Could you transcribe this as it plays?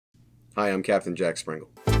Hi, I'm Captain Jack Springle.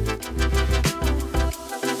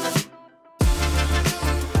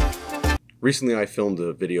 Recently I filmed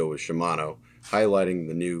a video with Shimano highlighting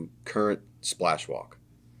the new Current SPLASHWALK.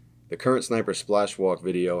 The Current Sniper SPLASHWALK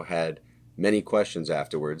video had many questions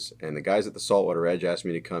afterwards, and the guys at the Saltwater Edge asked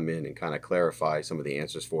me to come in and kind of clarify some of the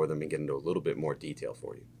answers for them and get into a little bit more detail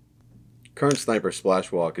for you. Current Sniper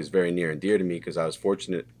SPLASHWALK is very near and dear to me because I was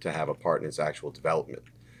fortunate to have a part in its actual development.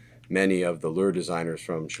 Many of the lure designers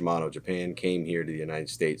from Shimano, Japan came here to the United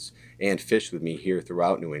States and fished with me here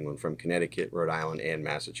throughout New England from Connecticut, Rhode Island, and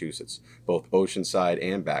Massachusetts, both oceanside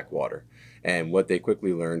and backwater. And what they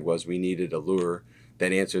quickly learned was we needed a lure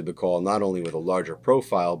that answered the call not only with a larger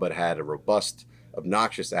profile, but had a robust,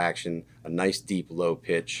 obnoxious action, a nice deep low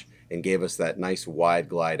pitch, and gave us that nice wide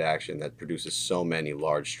glide action that produces so many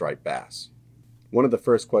large striped bass. One of the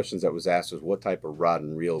first questions that was asked was what type of rod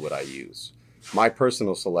and reel would I use? My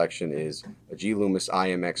personal selection is a G Loomis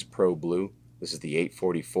IMX Pro Blue. This is the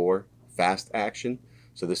 844 fast action.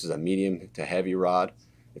 So this is a medium to heavy rod.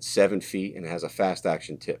 It's 7 feet and it has a fast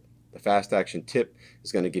action tip. The fast action tip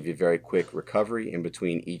is going to give you very quick recovery in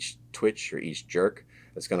between each twitch or each jerk.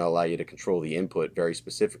 It's going to allow you to control the input very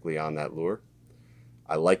specifically on that lure.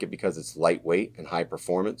 I like it because it's lightweight and high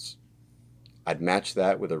performance. I'd match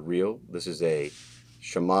that with a reel. This is a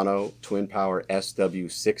Shimano Twin Power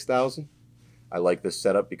SW6000. I like this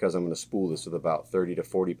setup because I'm going to spool this with about 30 to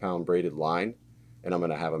 40 pound braided line, and I'm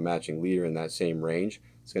going to have a matching leader in that same range.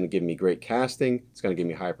 It's going to give me great casting, it's going to give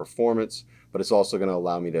me high performance, but it's also going to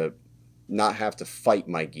allow me to not have to fight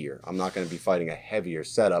my gear. I'm not going to be fighting a heavier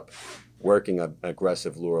setup, working an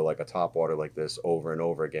aggressive lure like a topwater like this over and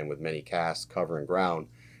over again with many casts, cover, and ground.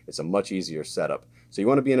 It's a much easier setup. So you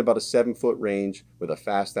want to be in about a 7-foot range with a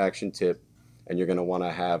fast action tip, and you're going to want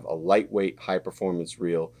to have a lightweight, high-performance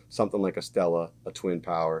reel, something like a Stella, a Twin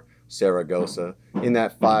Power, Saragossa, in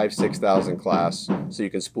that 5,000-6,000 class, so you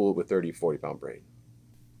can spool it with 30 to 40-pound braid.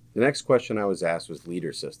 The next question I was asked was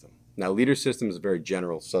leader system. Now, leader system is a very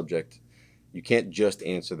general subject. You can't just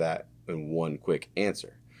answer that in one quick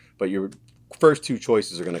answer. But your first two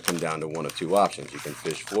choices are going to come down to one of two options. You can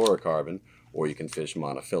fish fluorocarbon, or you can fish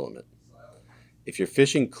monofilament. If you're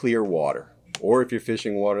fishing clear water, or if you're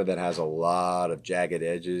fishing water that has a lot of jagged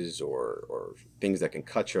edges or things that can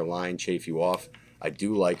cut your line, chafe you off, I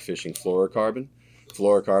do like fishing fluorocarbon.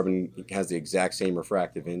 Fluorocarbon has the exact same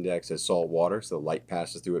refractive index as salt water, so the light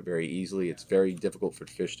passes through it very easily. It's very difficult for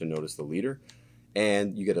fish to notice the leader.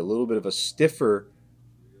 And you get a little bit of a stiffer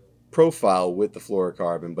profile with the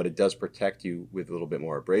fluorocarbon, but it does protect you with a little bit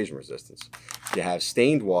more abrasion resistance. If you have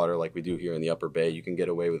stained water like we do here in the Upper Bay, you can get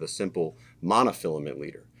away with a simple monofilament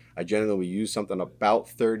leader. I generally use something about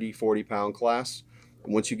 30, 40 pound class.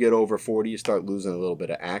 Once you get over 40, you start losing a little bit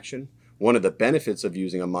of action. One of the benefits of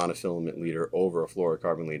using a monofilament leader over a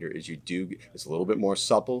fluorocarbon leader is it's a little bit more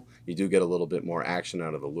supple. You do get a little bit more action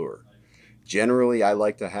out of the lure. Generally, I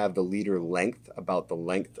like to have the leader length about the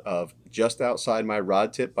length of just outside my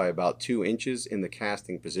rod tip by about 2 inches in the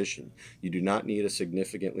casting position. You do not need a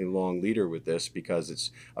significantly long leader with this because it's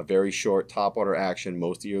a very short topwater action.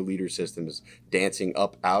 Most of your leader system is dancing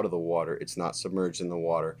up out of the water. It's not submerged in the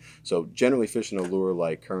water. So generally fishing a lure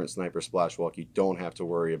like Current Sniper SPLASHWALK, you don't have to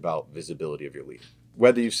worry about visibility of your leader.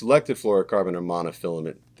 Whether you've selected fluorocarbon or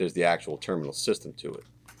monofilament, there's the actual terminal system to it.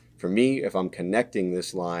 For me, if I'm connecting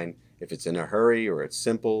this line, if it's in a hurry or it's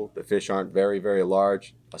simple, the fish aren't very, very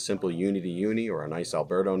large, a simple uni-to-uni or a nice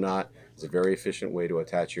Alberto knot is a very efficient way to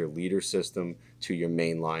attach your leader system to your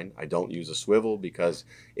main line. I don't use a swivel because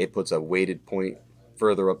it puts a weighted point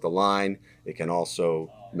further up the line. It can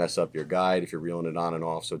also mess up your guide if you're reeling it on and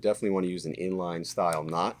off. So definitely want to use an inline style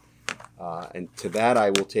knot. And to that I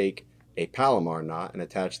will take a Palomar knot and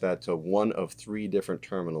attach that to one of 3 different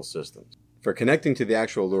terminal systems. For connecting to the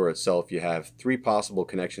actual lure itself, you have 3 possible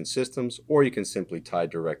connection systems, or you can simply tie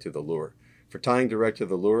direct to the lure. For tying direct to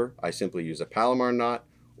the lure, I simply use a Palomar knot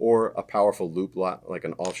or a powerful loop like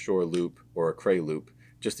an offshore loop or a cray loop,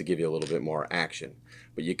 just to give you a little bit more action.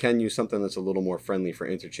 But you can use something that's a little more friendly for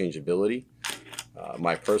interchangeability.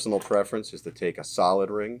 My personal preference is to take a solid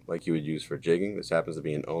ring like you would use for jigging. This happens to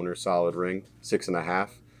be an owner solid ring, 6.5,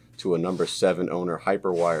 to a number 7 owner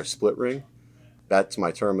hyperwire split ring. That's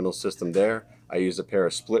my terminal system there. I use a pair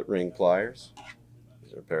of split ring pliers.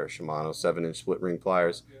 These are a pair of Shimano 7-inch split ring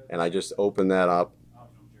pliers, and I just open that up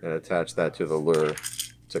and attach that to the lure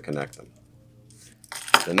to connect them.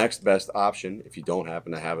 The next best option, if you don't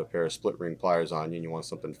happen to have a pair of split ring pliers on you and you want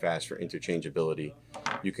something fast for interchangeability,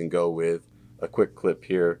 you can go with a quick clip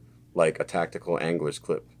here like a tactical angler's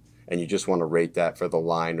clip. And you just want to rate that for the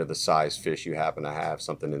line or the size fish you happen to have,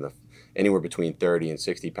 something anywhere between 30 and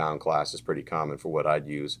 60 pound class is pretty common for what I'd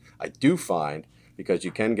use. I do find, because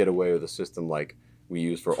you can get away with a system like we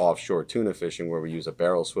use for offshore tuna fishing, where we use a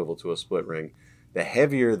barrel swivel to a split ring, the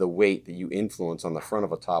heavier the weight that you influence on the front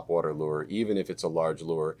of a topwater lure, even if it's a large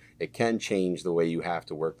lure, it can change the way you have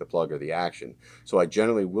to work the plug or the action. So I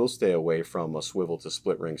generally will stay away from a swivel to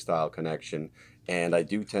split ring style connection, and I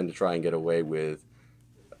do tend to try and get away with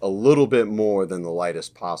a little bit more than the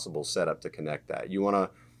lightest possible setup to connect that. You want to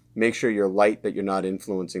make sure you're light, that you're not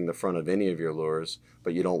influencing the front of any of your lures,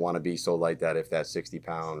 but you don't want to be so light that if that 60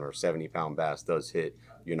 pound or 70 pound bass does hit,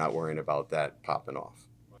 you're not worrying about that popping off.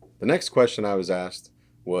 The next question I was asked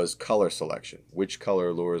was color selection. Which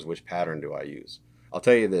color lures, which pattern do I use? I'll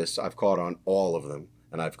tell you this, I've caught on all of them,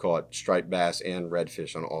 and I've caught striped bass and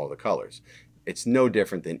redfish on all the colors. It's no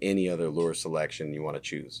different than any other lure selection you want to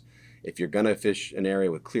choose. If you're going to fish an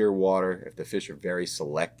area with clear water, if the fish are very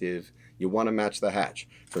selective, you want to match the hatch.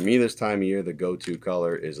 For me this time of year, the go-to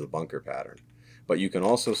color is the bunker pattern. But you can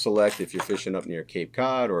also select, if you're fishing up near Cape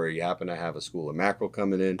Cod or you happen to have a school of mackerel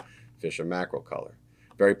coming in, fish a mackerel color.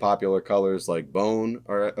 Very popular colors like bone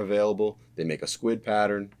are available. They make a squid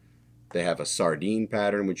pattern. They have a sardine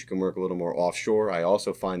pattern, which you can work a little more offshore. I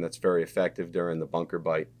also find that's very effective during the bunker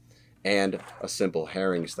bite. And a simple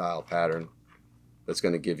herring style pattern that's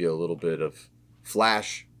going to give you a little bit of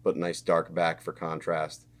flash, but nice dark back for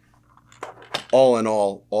contrast. All in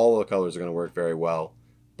all the colors are going to work very well.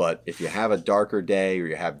 But if you have a darker day or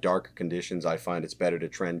you have darker conditions, I find it's better to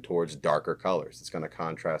trend towards darker colors. It's going to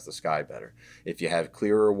contrast the sky better. If you have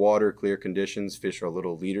clearer water, clear conditions, fish are a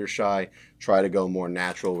little leader shy, try to go more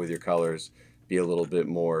natural with your colors. Be a little bit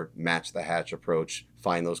more match the hatch approach.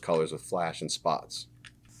 Find those colors with flash and spots.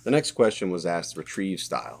 The next question was asked retrieve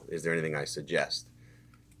style. Is there anything I suggest?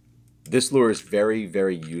 This lure is very,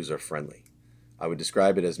 very user friendly. I would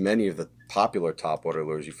describe it as many of the popular topwater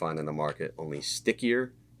lures you find in the market, only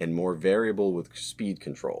stickier and more variable with speed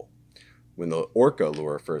control. When the Orca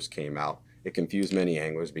lure first came out, it confused many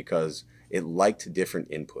anglers because it liked different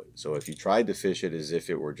input. So if you tried to fish it as if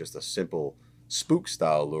it were just a simple spook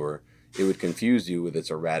style lure, it would confuse you with its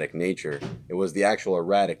erratic nature. It was the actual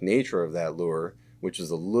erratic nature of that lure, which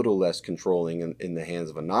is a little less controlling in the hands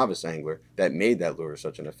of a novice angler, that made that lure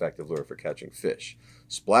such an effective lure for catching fish.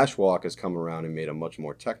 SPLASHWALK has come around and made a much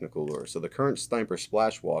more technical lure. So the current Sniper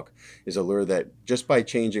SPLASHWALK is a lure that, just by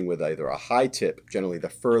changing with either a high tip, generally the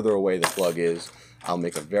further away the plug is, I'll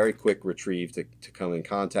make a very quick retrieve to come in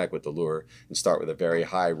contact with the lure and start with a very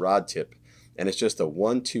high rod tip. And it's just a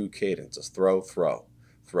 1-2 cadence, a throw, throw.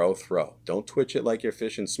 Throw, throw. Don't twitch it like you're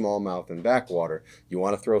fishing smallmouth and backwater. You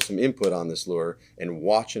want to throw some input on this lure and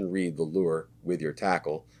watch and read the lure with your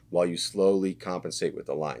tackle while you slowly compensate with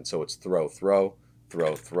the line. So it's throw, throw,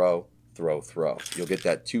 throw, throw, throw, throw. You'll get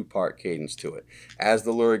that 2-part cadence to it. As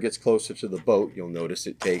the lure gets closer to the boat, you'll notice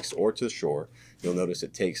it takes, or to shore, you'll notice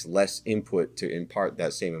it takes less input to impart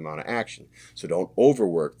that same amount of action. So don't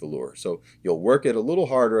overwork the lure. So you'll work it a little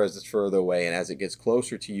harder as it's further away, and as it gets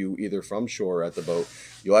closer to you, either from shore or at the boat,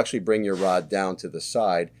 you'll actually bring your rod down to the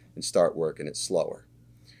side and start working it slower.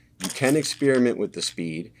 You can experiment with the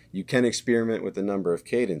speed, you can experiment with the number of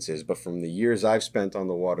cadences, but from the years I've spent on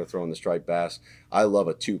the water throwing the striped bass, I love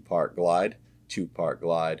a 2-part glide, 2-part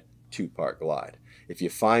glide, 2-part glide. If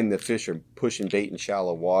you find the fish are pushing bait in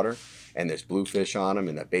shallow water and there's bluefish on them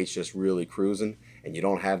and the bait's just really cruising and you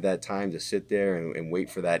don't have that time to sit there and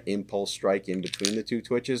wait for that impulse strike in between the two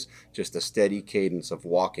twitches, just a steady cadence of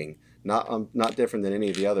walking, not different than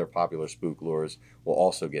any of the other popular spook lures, will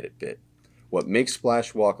also get it bit. What makes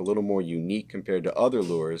SPLASHWALK a little more unique compared to other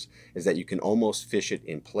lures is that you can almost fish it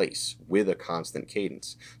in place with a constant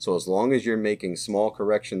cadence. So as long as you're making small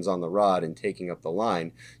corrections on the rod and taking up the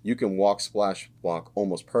line, you can walk SPLASHWALK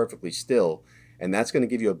almost perfectly still, and that's going to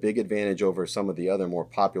give you a big advantage over some of the other more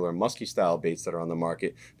popular musky style baits that are on the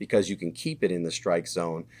market, because you can keep it in the strike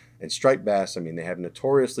zone. And striped bass, I mean, they have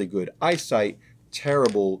notoriously good eyesight,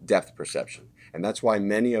 terrible depth perception. And that's why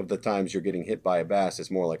many of the times you're getting hit by a bass, it's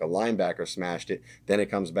more like a linebacker smashed it, then it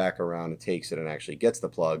comes back around and takes it and actually gets the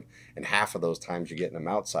plug, and half of those times you're getting them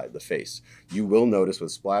outside the face. You will notice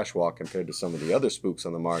with SPLASHWALK, compared to some of the other spooks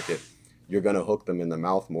on the market, you're going to hook them in the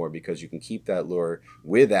mouth more because you can keep that lure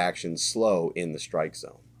with action slow in the strike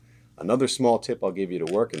zone. Another small tip I'll give you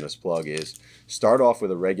to work in this plug is start off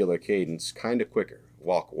with a regular cadence, kind of quicker.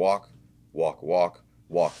 Walk, walk, walk, walk,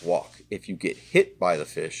 walk, walk. If you get hit by the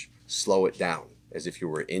fish, slow it down as if you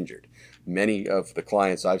were injured. Many of the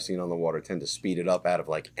clients I've seen on the water tend to speed it up out of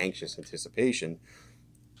like anxious anticipation.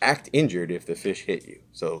 Act injured if the fish hit you.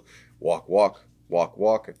 So walk, walk, walk,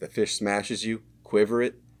 walk. If the fish smashes you, quiver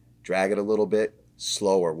it, drag it a little bit,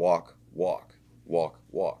 slower, walk, walk, walk,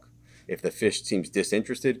 walk. If the fish seems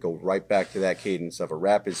disinterested, go right back to that cadence of a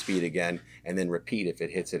rapid speed again, and then repeat if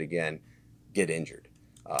it hits it again, get injured.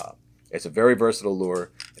 It's a very versatile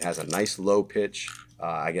lure. It has a nice low pitch.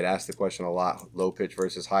 I get asked the question a lot, low pitch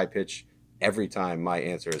versus high pitch. Every time my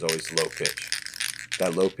answer is always low pitch.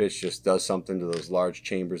 That low pitch just does something to those large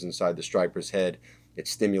chambers inside the striper's head. It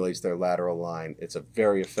stimulates their lateral line. It's a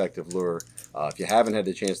very effective lure. If you haven't had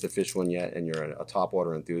the chance to fish one yet and you're a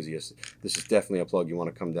topwater enthusiast, this is definitely a plug you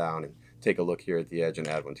want to come down and take a look here at the edge and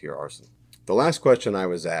add one to your arsenal. The last question I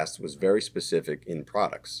was asked was very specific in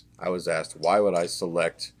products. I was asked, why would I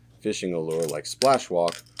select fishing a lure like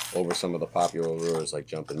SPLASHWALK over some of the popular lures like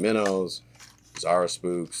jumping minnows, Zara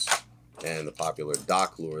spooks, and the popular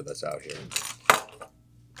dock lure that's out here?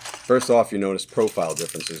 First off, you notice profile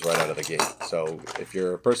differences right out of the gate. So if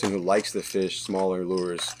you're a person who likes to fish smaller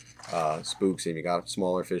lures, spooks, and you got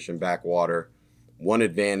smaller fish in backwater, one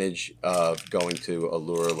advantage of going to a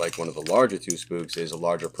lure like one of the larger two spooks is a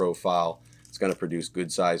larger profile. It's going to produce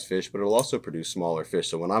good sized fish, but it'll also produce smaller fish.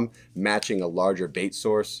 So when I'm matching a larger bait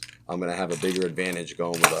source, I'm going to have a bigger advantage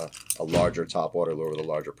going with a larger topwater lure with a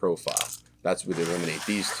larger profile. That's what would eliminate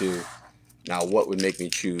these two. Now, what would make me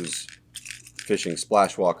choose fishing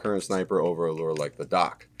SPLASHWALK Current Sniper over a lure like the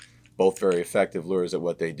Dock? Both very effective lures at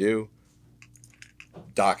what they do.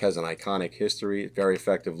 Dock has an iconic history, very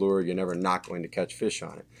effective lure. You're never not going to catch fish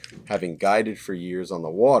on it. Having guided for years on the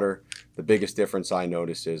water, the biggest difference I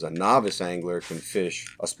notice is a novice angler can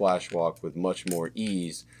fish a SPLASHWALK with much more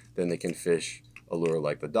ease than they can fish a lure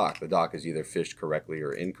like the Dock. The Dock is either fished correctly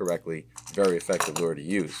or incorrectly. Very effective lure to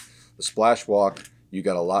use. The SPLASHWALK, you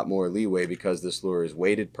got a lot more leeway because this lure is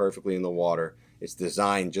weighted perfectly in the water. It's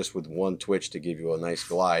designed just with one twitch to give you a nice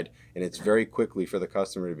glide, and it's very quickly for the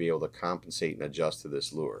customer to be able to compensate and adjust to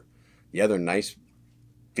this lure. The other nice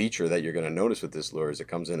feature that you're going to notice with this lure is it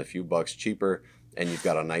comes in a few bucks cheaper, and you've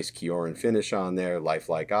got a nice Kioran finish on there,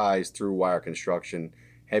 lifelike eyes, through wire construction,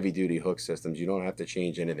 heavy duty hook systems. You don't have to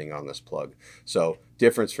change anything on this plug. So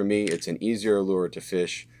difference for me, it's an easier lure to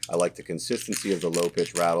fish. I like the consistency of the low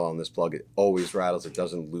pitch rattle on this plug. It always rattles. It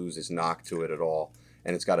doesn't lose its knock to it at all.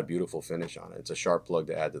 And it's got a beautiful finish on it. It's a sharp plug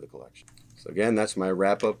to add to the collection. So again, that's my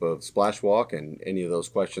wrap up of SPLASHWALK and any of those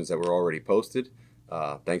questions that were already posted.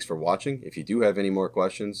 Thanks for watching. If you do have any more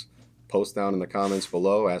questions, post down in the comments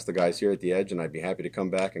below. Ask the guys here at the edge, and I'd be happy to come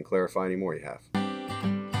back and clarify any more you have.